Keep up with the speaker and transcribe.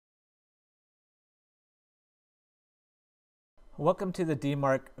Welcome to the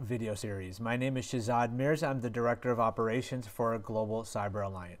DMARC video series. My name is Shehzad Mirza. I'm the Director of Operations for Global Cyber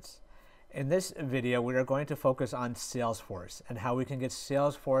Alliance. In this video, we are going to focus on Salesforce and how we can get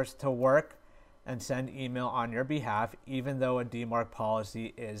Salesforce to work and send email on your behalf, even though a DMARC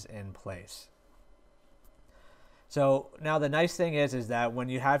policy is in place. So now the nice thing is that when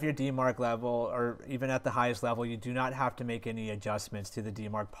you have your DMARC level, or even at the highest level, you do not have to make any adjustments to the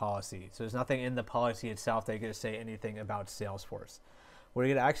DMARC policy. So there's nothing in the policy itself that you're going to say anything about Salesforce. What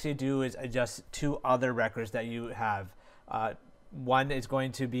you're going to actually do is adjust two other records that you have. One is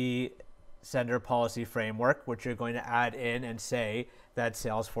going to be sender policy framework, which you're going to add in and say that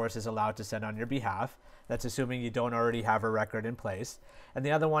Salesforce is allowed to send on your behalf. That's assuming you don't already have a record in place. And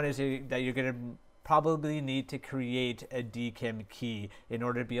the other one is that you're going to probably need to create a DKIM key in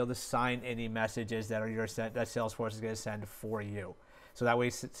order to be able to sign any messages that that Salesforce is going to send for you. So that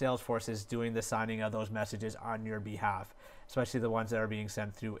way Salesforce is doing the signing of those messages on your behalf, especially the ones that are being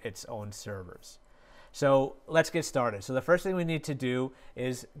sent through its own servers. So let's get started. So the first thing we need to do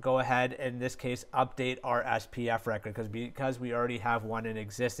is go ahead, in this case, update our SPF record because we already have one in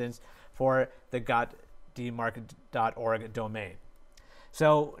existence for the DMARC.org domain.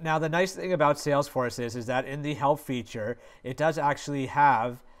 So now the nice thing about Salesforce is that in the help feature, it does actually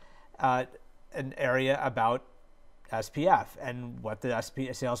have an area about SPF and what the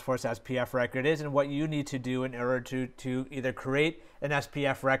Salesforce SPF record is and what you need to do in order to either create an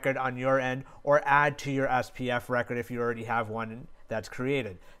SPF record on your end or add to your SPF record if you already have one that's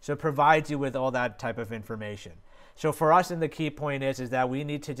created. So it provides you with all that type of information. So for us, and the key point is that we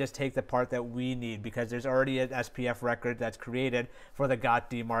need to just take the part that we need because there's already an SPF record that's created for the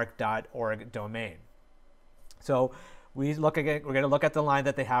DMARC.org domain. So we're going to look at the line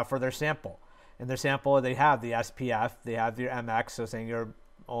that they have for their sample. In their sample, they have the SPF, they have your MX, so saying your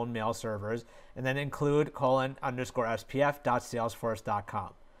own mail servers, and then include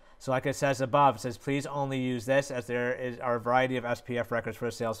 :_SPF.salesforce.com. So like it says above, it says please only use this as there are a variety of SPF records for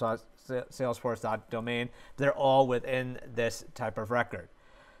Salesforce.domain. They're all within this type of record.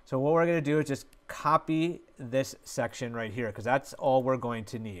 So what we're going to do is just copy this section right here because that's all we're going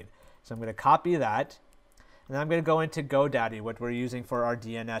to need. So I'm going to copy that. And then I'm going to go into GoDaddy, what we're using for our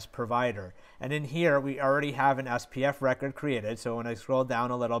DNS provider. And in here, we already have an SPF record created. So when I scroll down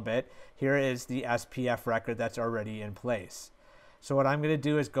a little bit, here is the SPF record that's already in place. So what I'm going to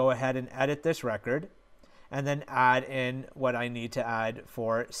do is go ahead and edit this record and then add in what I need to add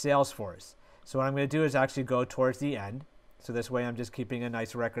for Salesforce. So what I'm going to do is actually go towards the end. So this way I'm just keeping a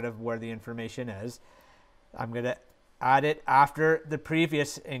nice record of where the information is. I'm going to add it after the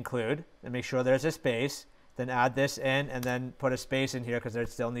previous include and make sure there's a space. Then add this in and then put a space in here because there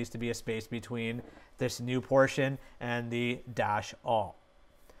still needs to be a space between this new portion and the -all.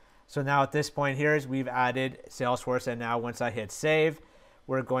 So now at this point here is we've added Salesforce, and now once I hit save,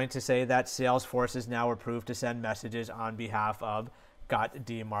 we're going to say that Salesforce is now approved to send messages on behalf of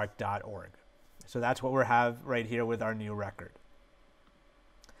DMARC.org. So that's what we have right here with our new record.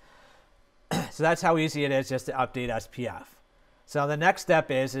 So that's how easy it is just to update SPF. So the next step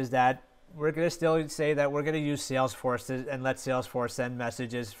is that we're going to still say that we're going to use Salesforce and let Salesforce send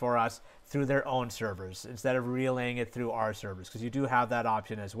messages for us through their own servers instead of relaying it through our servers, because you do have that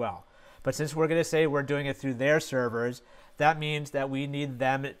option as well. But since we're going to say we're doing it through their servers, that means that we need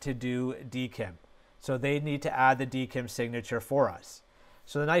them to do DKIM. So they need to add the DKIM signature for us.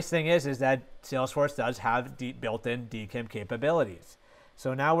 So the nice thing is that Salesforce does have built-in DKIM capabilities.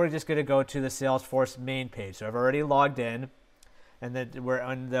 So now we're just going to go to the Salesforce main page. So I've already logged in, and then we're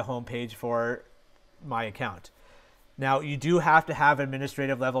on the home page for my account. Now, you do have to have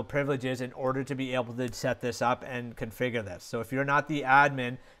administrative level privileges in order to be able to set this up and configure this. So if you're not the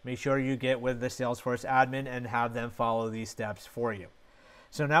admin, make sure you get with the Salesforce admin and have them follow these steps for you.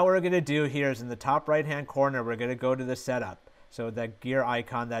 So now what we're going to do here is in the top right-hand corner, we're going to go to the setup. So the gear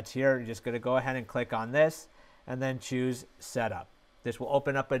icon that's here, you're just going to go ahead and click on this and then choose setup. This will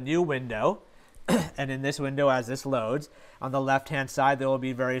open up a new window. And in this window, as this loads, on the left-hand side, there will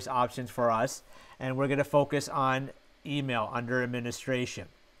be various options for us. And we're going to focus on email under administration.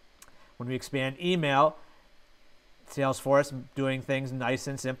 When we expand email, Salesforce doing things nice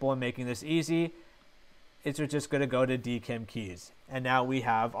and simple and making this easy, it's just going to go to DKIM keys. And now we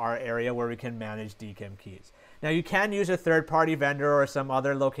have our area where we can manage DKIM keys. Now you can use a third-party vendor or some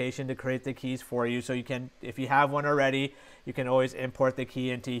other location to create the keys for you. So you can, if you have one already, you can always import the key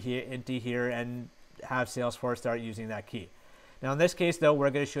into here and have Salesforce start using that key. Now in this case though,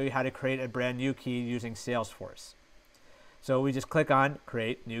 we're going to show you how to create a brand new key using Salesforce. So we just click on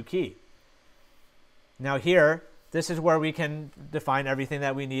create new key. Now here, this is where we can define everything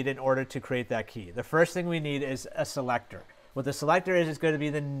that we need in order to create that key. The first thing we need is a selector. What the selector is going to be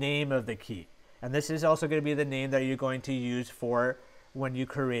the name of the key. And this is also going to be the name that you're going to use for when you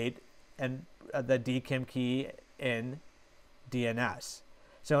create the DKIM key in DNS.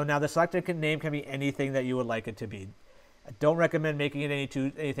 So now the selector name can be anything that you would like it to be. I don't recommend making it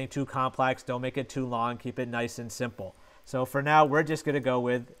anything too complex. Don't make it too long. Keep it nice and simple. So for now, we're just going to go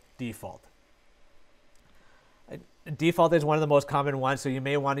with default. Default is one of the most common ones, so you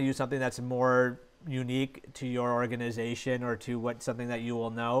may want to use something that's more unique to your organization or to something that you will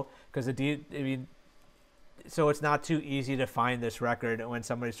know, because so it's not too easy to find this record when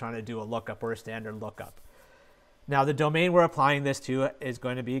somebody's trying to do a lookup or a standard lookup. Now the domain we're applying this to is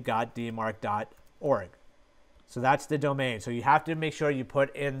going to be gotdmarc.org. So that's the domain. So you have to make sure you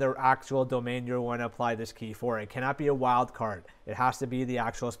put in the actual domain you want to apply this key for. It cannot be a wild card. It has to be the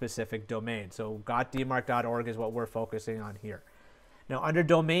actual specific domain. So gotdmarc.org is what we're focusing on here. Now under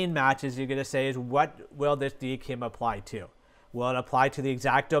domain matches, you're going to say is what will this DKIM apply to? Will it apply to the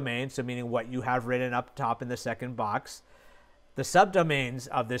exact domain, so meaning what you have written up top in the second box, the subdomains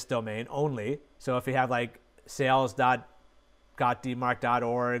of this domain only. So if you have like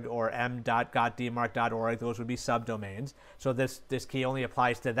sales.gotdmarc.org or m.gotdmarc.org, those would be subdomains. So this key only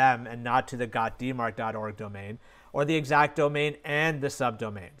applies to them and not to the gotdmarc.org domain, or the exact domain and the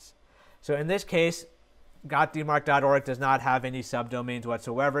subdomains. So in this case, gotdmarc.org does not have any subdomains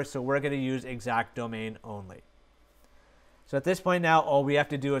whatsoever, so we're going to use exact domain only. So at this point now, all we have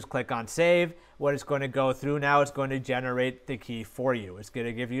to do is click on save. What it's going to go through now is going to generate the key for you. It's going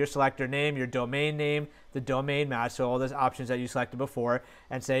to give you your selector name, your domain name, the domain match, so all those options that you selected before,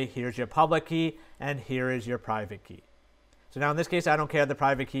 and say, here's your public key, and here is your private key. So now in this case, I don't care the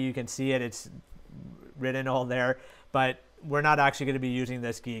private key. You can see it. It's written all there, but we're not actually going to be using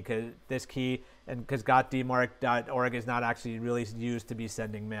this key because gotdmarc.org is not actually really used to be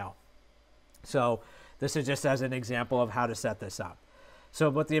sending mail. So this is just as an example of how to set this up. So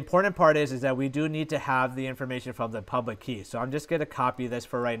what the important part is that we do need to have the information from the public key. So I'm just going to copy this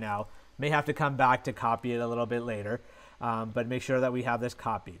for right now. May have to come back to copy it a little bit later, but make sure that we have this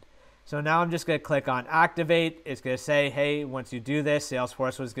copied. So now I'm just going to click on activate. It's going to say, hey, once you do this,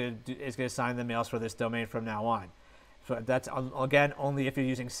 Salesforce is going to sign the mails for this domain from now on. So that's, again, only if you're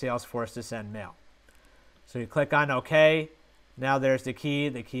using Salesforce to send mail. So you click on OK. Now there's the key.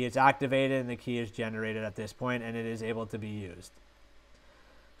 The key is activated and the key is generated at this point, and it is able to be used.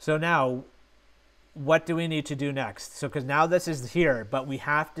 So now, what do we need to do next? So because now this is here, but we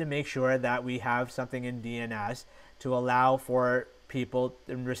have to make sure that we have something in DNS to allow for people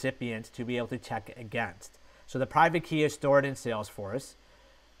and recipients to be able to check against. So the private key is stored in Salesforce.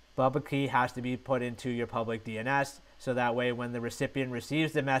 Public key has to be put into your public DNS, so that way when the recipient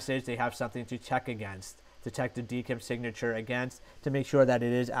receives the message, they have something to check against, to check the DKIM signature against, to make sure that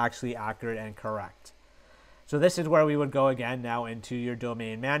it is actually accurate and correct. So this is where we would go again now into your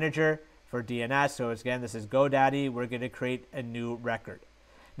domain manager for DNS. So again, this is GoDaddy. We're going to create a new record.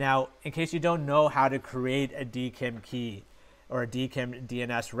 Now, in case you don't know how to create a DKIM key or a DKIM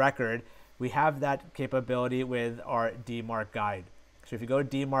DNS record, we have that capability with our DMARC guide. So if you go to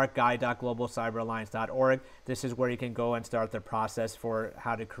dmarcguide.globalcyberalliance.org, this is where you can go and start the process for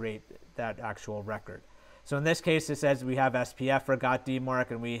how to create that actual record. So in this case, it says we have SPF for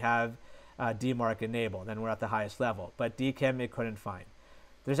gotdmarc and we have DMARC enabled, and we're at the highest level. But DKIM, it couldn't find.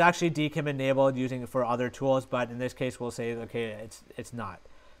 There's actually DKIM enabled using it for other tools, but in this case, we'll say, okay, it's not.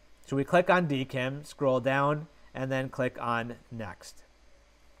 So we click on DKIM, scroll down, and then click on Next.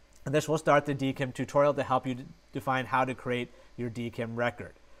 And this will start the DKIM tutorial to help you define how to create your DKIM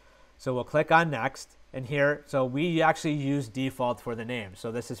record. So we'll click on Next, and here, so we actually use default for the name,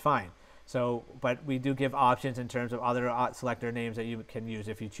 so this is fine. So, but we do give options in terms of other selector names that you can use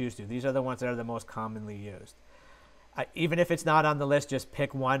if you choose to. These are the ones that are the most commonly used. Even if it's not on the list, just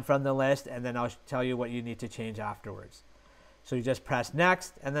pick one from the list, and then I'll tell you what you need to change afterwards. So you just press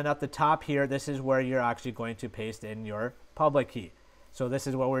Next, and then at the top here, this is where you're actually going to paste in your public key. So this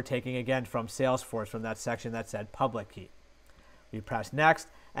is what we're taking again from Salesforce, from that section that said public key. We press Next,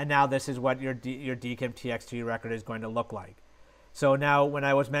 and now this is what your DKIM TXT record is going to look like. So now when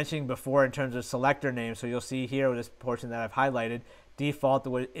I was mentioning before in terms of selector name, so you'll see here with this portion that I've highlighted, default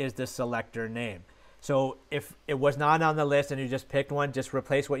is the selector name. So if it was not on the list and you just picked one, just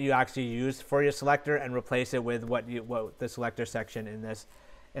replace what you actually used for your selector and replace it with what the selector section in this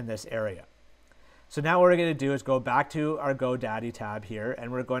area. So now what we're going to do is go back to our GoDaddy tab here,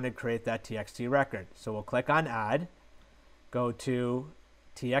 and we're going to create that TXT record. So we'll click on Add, go to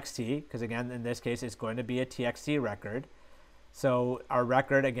TXT, because again, in this case, it's going to be a TXT record. So our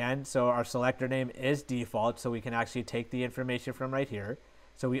record again, so our selector name is default, so we can actually take the information from right here.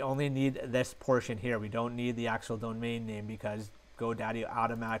 So we only need this portion here. We don't need the actual domain name because GoDaddy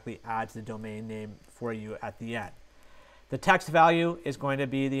automatically adds the domain name for you at the end. The text value is going to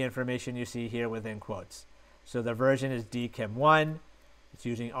be the information you see here within quotes. So the version is DKIM1. It's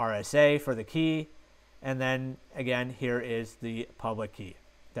using RSA for the key. And then again, here is the public key.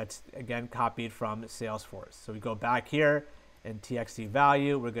 That's again copied from Salesforce. So we go back here in TXT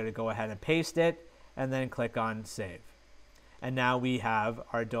value. We're going to go ahead and paste it and then click on save. And now we have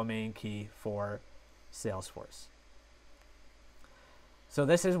our domain key for Salesforce. So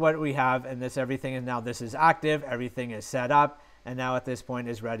this is what we have, and everything is now, this is active, everything is set up, and now at this point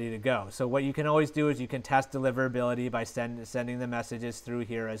is ready to go. So what you can always do is you can test deliverability by sending the messages through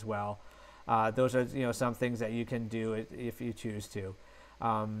here as well. Those are some things that you can do if you choose to.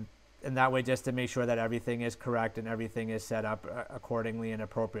 And that way, just to make sure that everything is correct and everything is set up accordingly and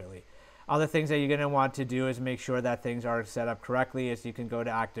appropriately. Other things that you're going to want to do is make sure that things are set up correctly. Is you can go to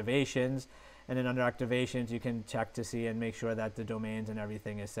activations, and then under activations you can check to see and make sure that the domains and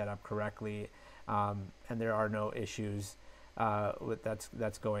everything is set up correctly, and there are no issues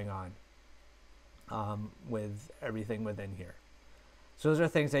that's going on with everything within here. So those are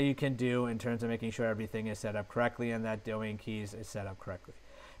things that you can do in terms of making sure everything is set up correctly and that domain keys is set up correctly.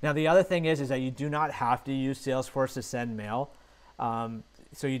 Now the other thing is that you do not have to use Salesforce to send mail.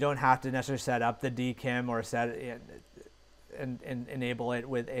 So you don't have to necessarily set up the DKIM or set it and enable it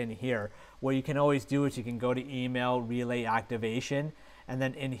within here. What you can always do is you can go to email relay activation, and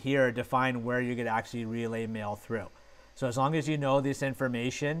then in here define where you could actually relay mail through. So as long as you know this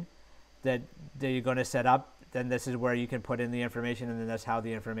information that you're going to set up, then this is where you can put in the information, and then that's how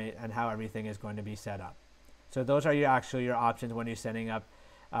the information and how everything is going to be set up. So those are your options when you're setting up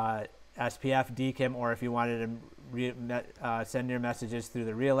SPF, DKIM, or if you wanted to send your messages through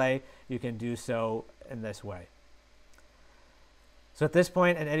the relay, you can do so in this way. So at this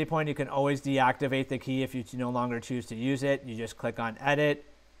point, at any point, you can always deactivate the key if you no longer choose to use it. You just click on edit,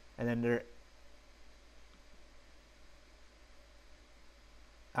 and then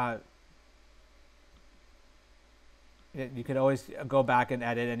you can always go back and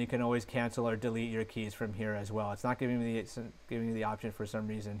edit, and you can always cancel or delete your keys from here as well. It's not giving me the option for some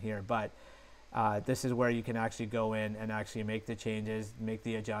reason here, but this is where you can actually go in and actually make the changes, make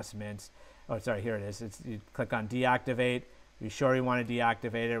the adjustments. Oh, sorry, here it is. You click on deactivate. You're sure you want to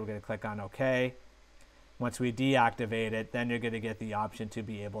deactivate it, we're going to click on OK. Once we deactivate it, then you're going to get the option to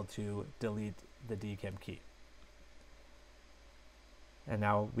be able to delete the DKIM key. And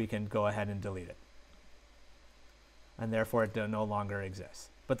now we can go ahead and delete it. And therefore it no longer exists.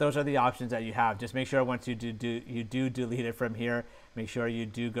 But those are the options that you have. Just make sure once you do delete it from here, make sure you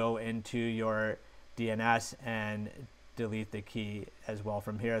do go into your DNS and delete the key as well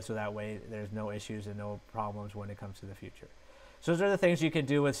from here, so that way there's no issues and no problems when it comes to the future. So those are the things you can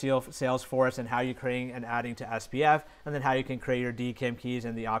do with Salesforce, and how you're creating and adding to SPF, and then how you can create your DKIM keys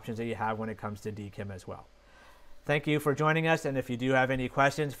and the options that you have when it comes to DKIM as well. Thank you for joining us, and if you do have any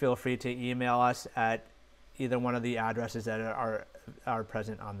questions, feel free to email us at either one of the addresses that are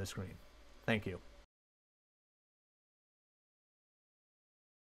present on the screen. Thank you.